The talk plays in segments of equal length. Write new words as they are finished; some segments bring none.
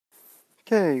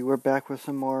Okay, we're back with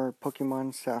some more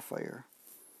Pokemon Sapphire.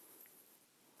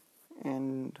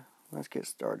 And let's get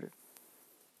started.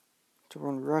 So we're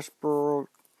in Rustboro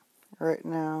right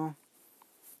now.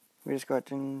 We just got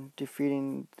done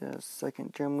defeating the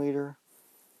second gym leader.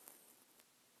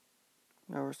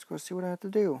 Now let's go see what I have to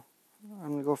do.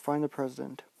 I'm gonna go find the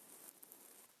president.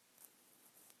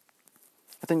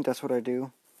 I think that's what I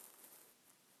do.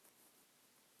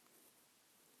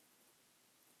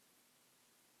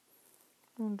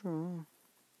 You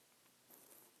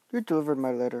delivered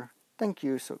my letter. Thank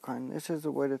you, so kind. This is a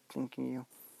way of thanking you.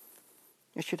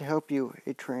 It should help you,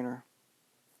 a trainer.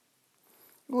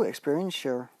 Ooh, experience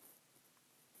share.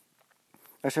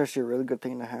 That's actually a really good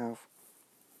thing to have.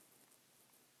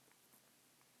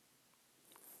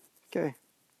 Okay.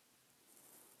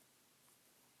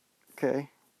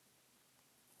 Okay.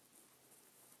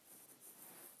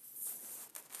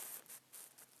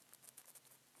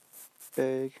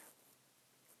 Big.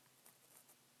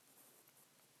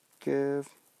 Give.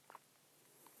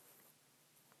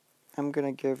 I'm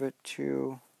gonna give it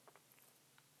to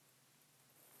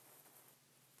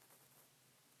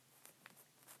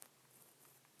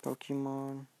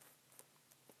Pokemon.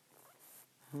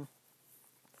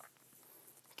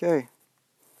 Okay,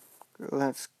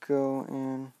 let's go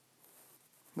and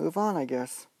move on, I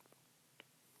guess.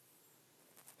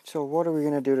 So what are we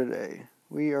going to do today?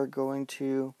 We are going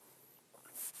to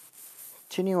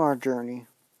continue our journey.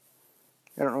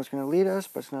 I don't know what's going to lead us,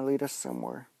 but it's going to lead us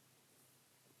somewhere.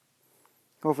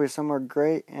 Hopefully somewhere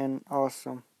great and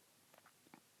awesome.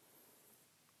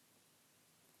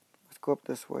 Let's go up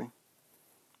this way.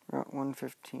 Route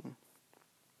 115.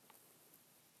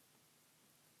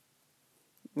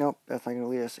 Nope, that's not going to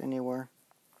lead us anywhere.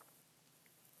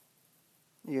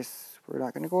 Yes, we're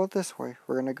not going to go this way.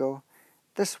 We're going to go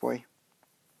this way.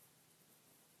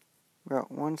 Route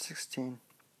 116.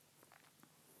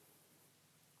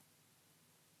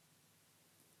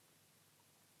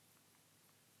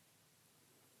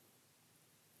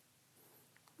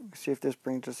 Let's see if this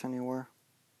brings us anywhere.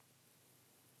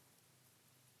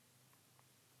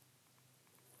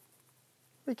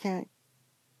 We can't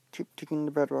keep taking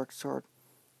the bedrock sword.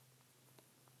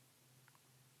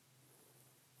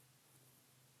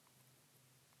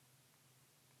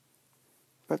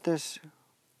 But this,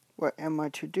 what am I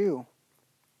to do?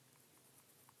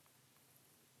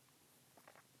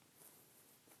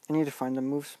 I need to find the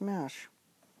move smash.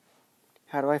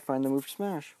 How do I find the move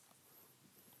smash?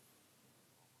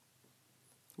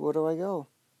 Where do I go?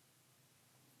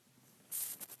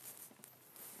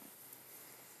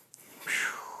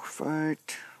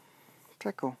 Fight.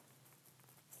 Tackle.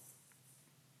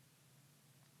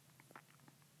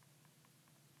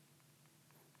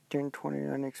 Gain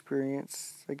 29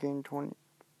 experience. I gain 20.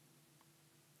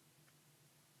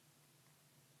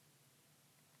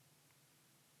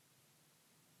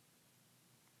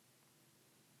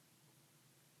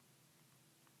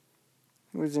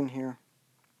 Who's in here?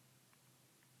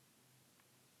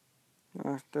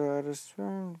 After that is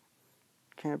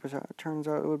campus. It turns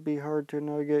out it would be hard to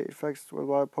navigate effects with a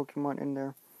lot of Pokemon in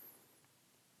there.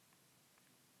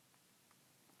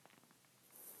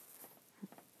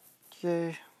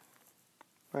 Okay.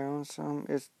 Biosum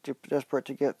is desperate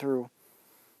to get through.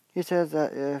 He says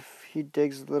that if he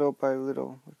digs little by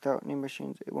little without any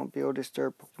machines, it won't be able to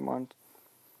disturb Pokemon,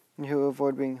 and he'll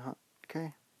avoid being hunted.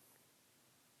 Okay.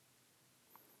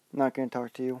 I'm not gonna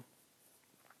talk to you.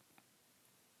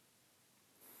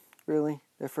 Really?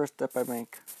 The first step I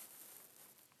make.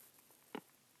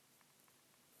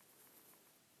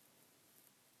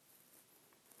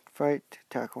 Fight,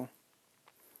 tackle.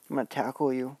 I'm gonna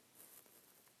tackle you.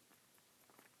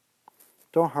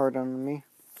 Don't harden me.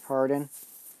 Harden.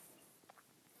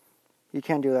 You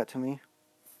can't do that to me.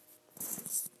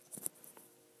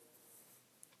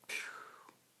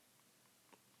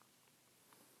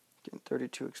 Getting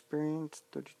 32 experience.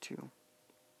 32.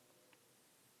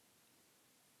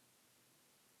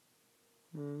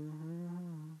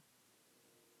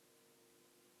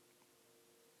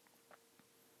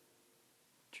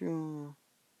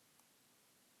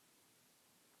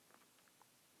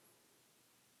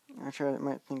 Actually, I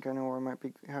might think I know where I might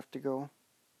have to go.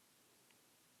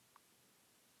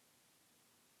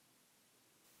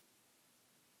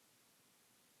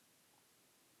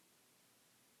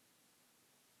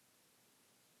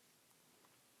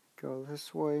 Go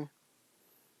this way.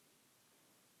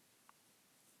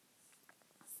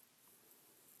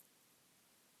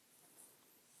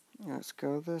 Let's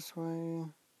go this way,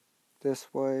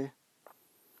 this way,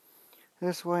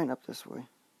 this way, and up this way.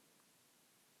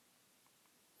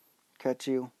 Catch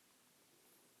you.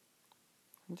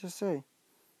 And just say,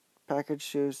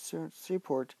 package to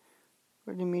Slateport.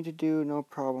 What do you mean to do? No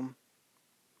problem.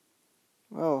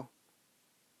 Oh,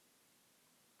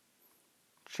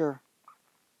 sure.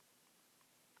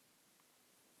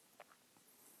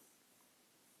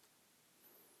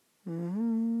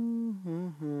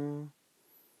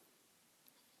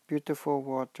 Beautiful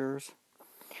waters.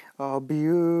 Oh,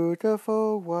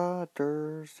 beautiful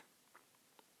waters.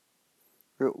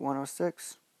 Route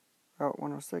 106. Route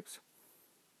 106.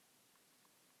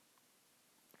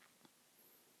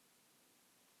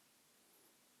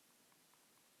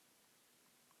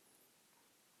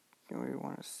 We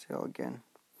want to sail again.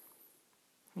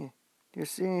 Yeah. Do you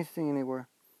see anything anywhere?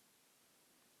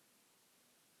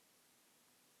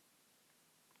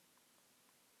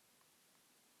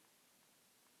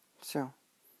 So,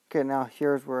 okay, now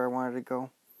here's where I wanted to go.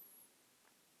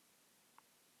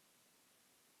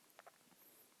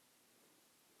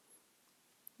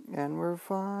 And we're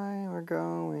fine, we're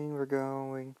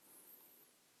going.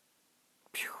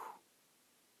 Phew.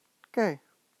 Okay,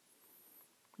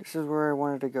 this is where I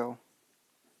wanted to go.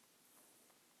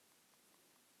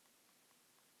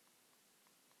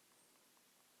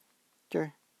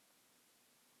 Okay.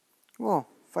 Whoa,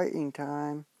 fighting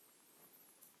time.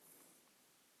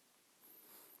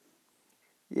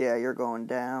 Yeah, you're going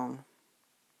down.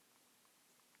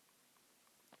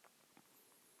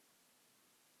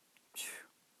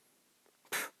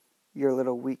 You're a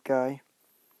little weak guy.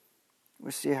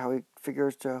 We'll see how he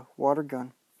figures the water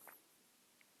gun.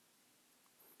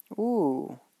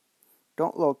 Ooh,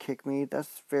 don't low kick me.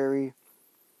 That's very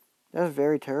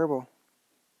terrible.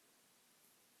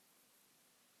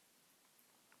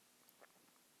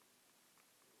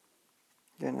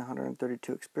 Getting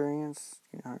 132 experience.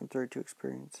 Getting 132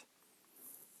 experience.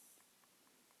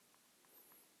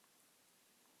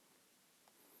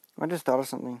 I just thought of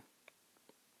something.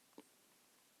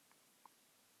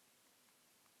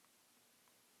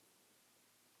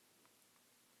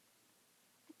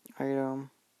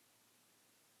 Item.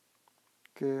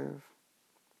 Give.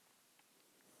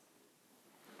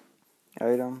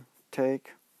 Item.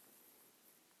 Take.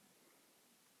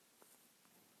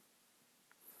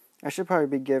 I should probably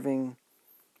be giving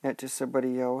it to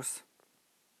somebody else.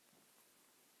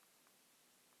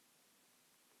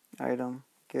 Item.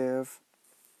 Give.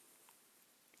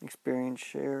 Experience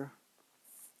share.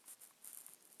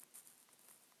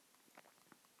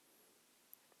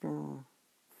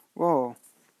 Whoa.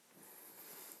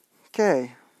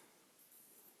 Okay.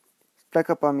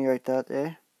 Back up on me like that,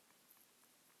 eh?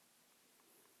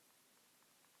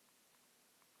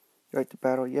 You like the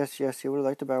battle? Yes, yes, you would have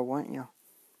liked the battle, wouldn't you?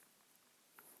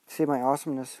 See my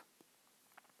awesomeness.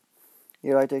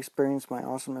 You'd like to experience my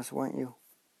awesomeness, wouldn't you?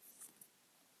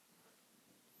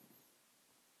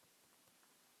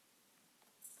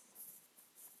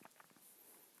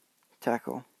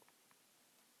 Tackle.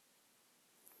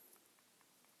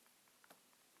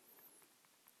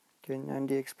 Gain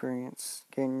 90 experience.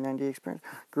 Gain 90 experience.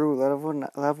 Grew level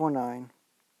 9.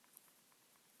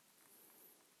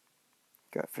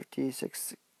 Got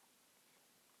 56.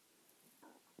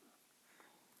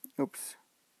 Oops.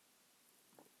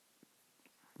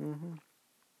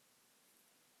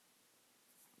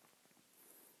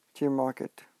 Team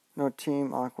Rocket. No,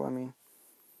 Team Aqua, I mean.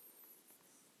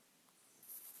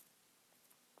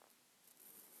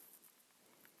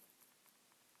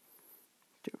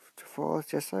 To follow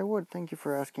us? Yes, I would. Thank you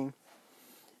for asking.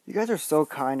 You guys are so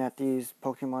kind at these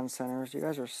Pokemon centers. You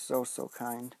guys are so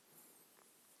kind.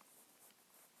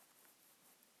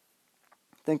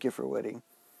 Thank you for waiting.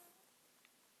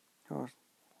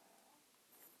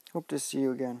 Hope to see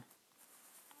you again.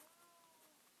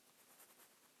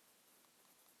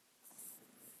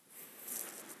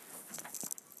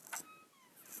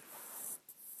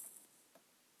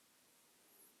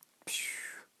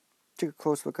 Take a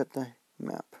close look at the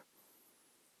map.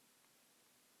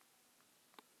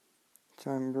 So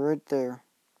I'm right there.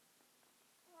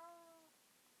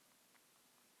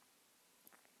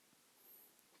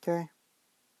 Okay.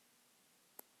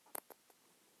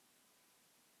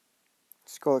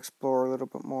 Let's go explore a little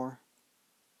bit more.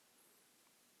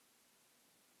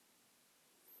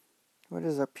 What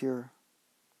is up here?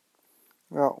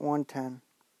 Route 110.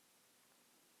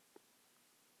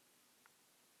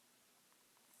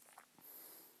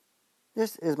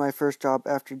 This is my first job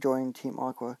after joining Team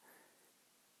Aqua.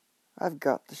 I've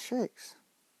got the shakes.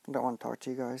 I don't want to talk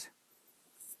to you guys.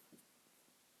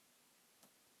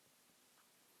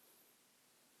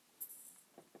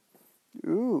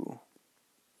 Ooh.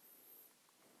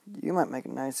 You might make a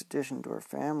nice addition to our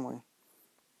family.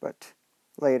 But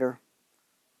later.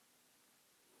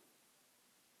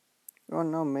 Oh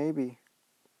no, maybe.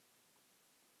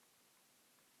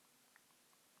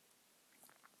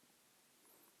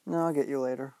 No, I'll get you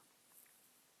later.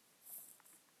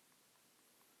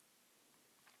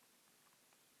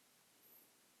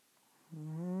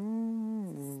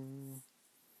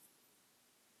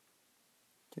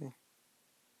 Okay.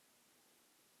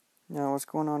 Now, what's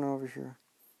going on over here?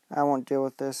 I won't deal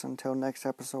with this until next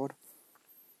episode.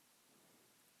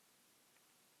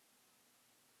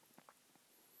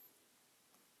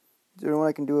 Do you know what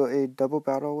I can do a double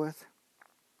battle with?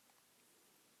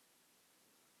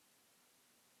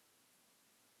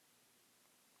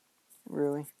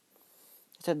 Really?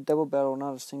 It's a double battle,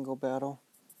 not a single battle.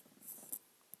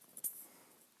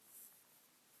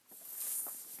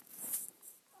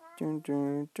 Dun,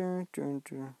 dun, dun, dun,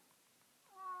 dun.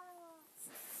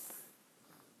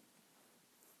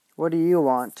 What do you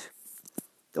want?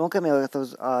 Don't look at me with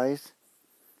those eyes.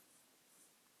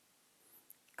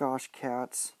 Gosh,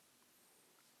 cats.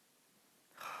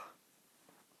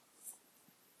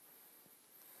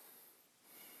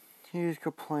 He's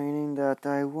complaining that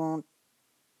I won't.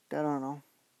 I don't know.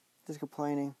 Just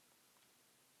complaining.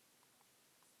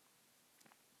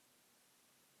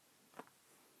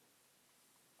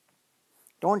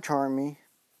 Don't charm me.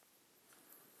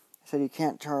 I said you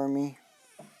can't charm me.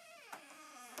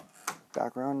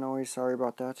 Background noise, sorry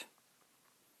about that.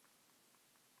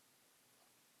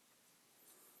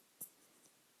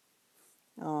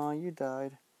 Aw, you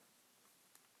died.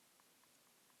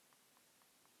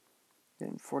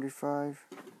 Getting 45.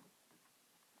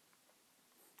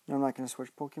 No, I'm not going to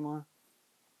switch Pokemon.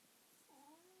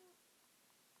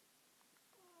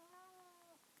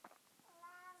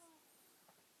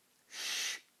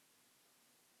 Shh.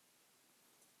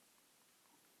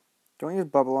 Don't use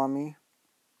bubble on me.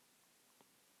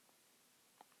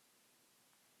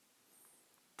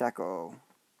 Deco.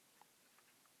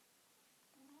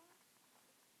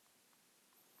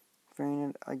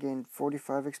 Fainted. I gained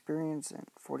 45 experience and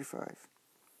 45.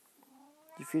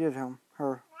 Defeated him.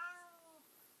 Her.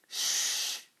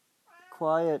 Shh.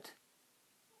 Quiet.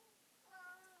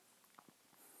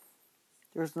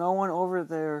 There's no one over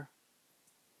there.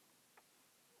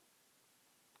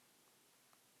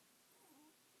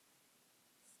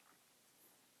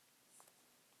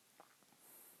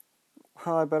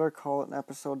 Well, I better call it an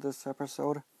episode this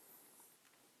episode.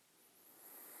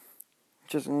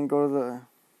 Just gonna go to the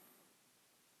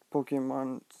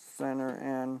Pokemon Center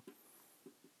and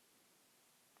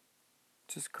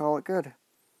just call it good.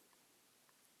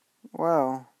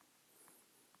 Wow.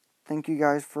 Thank you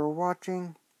guys for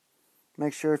watching.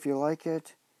 Make sure if you like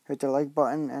it, hit the like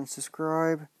button and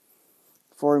subscribe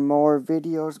for more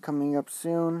videos coming up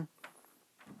soon.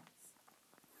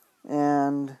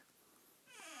 And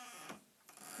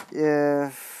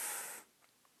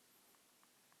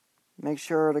make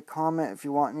sure to comment if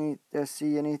you want to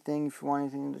see anything, if you want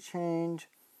anything to change,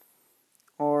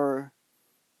 or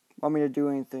want me to do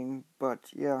anything.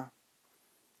 But yeah.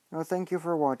 Well, thank you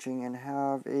for watching and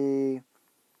have a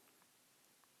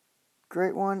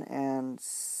great one, and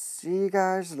see you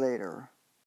guys later.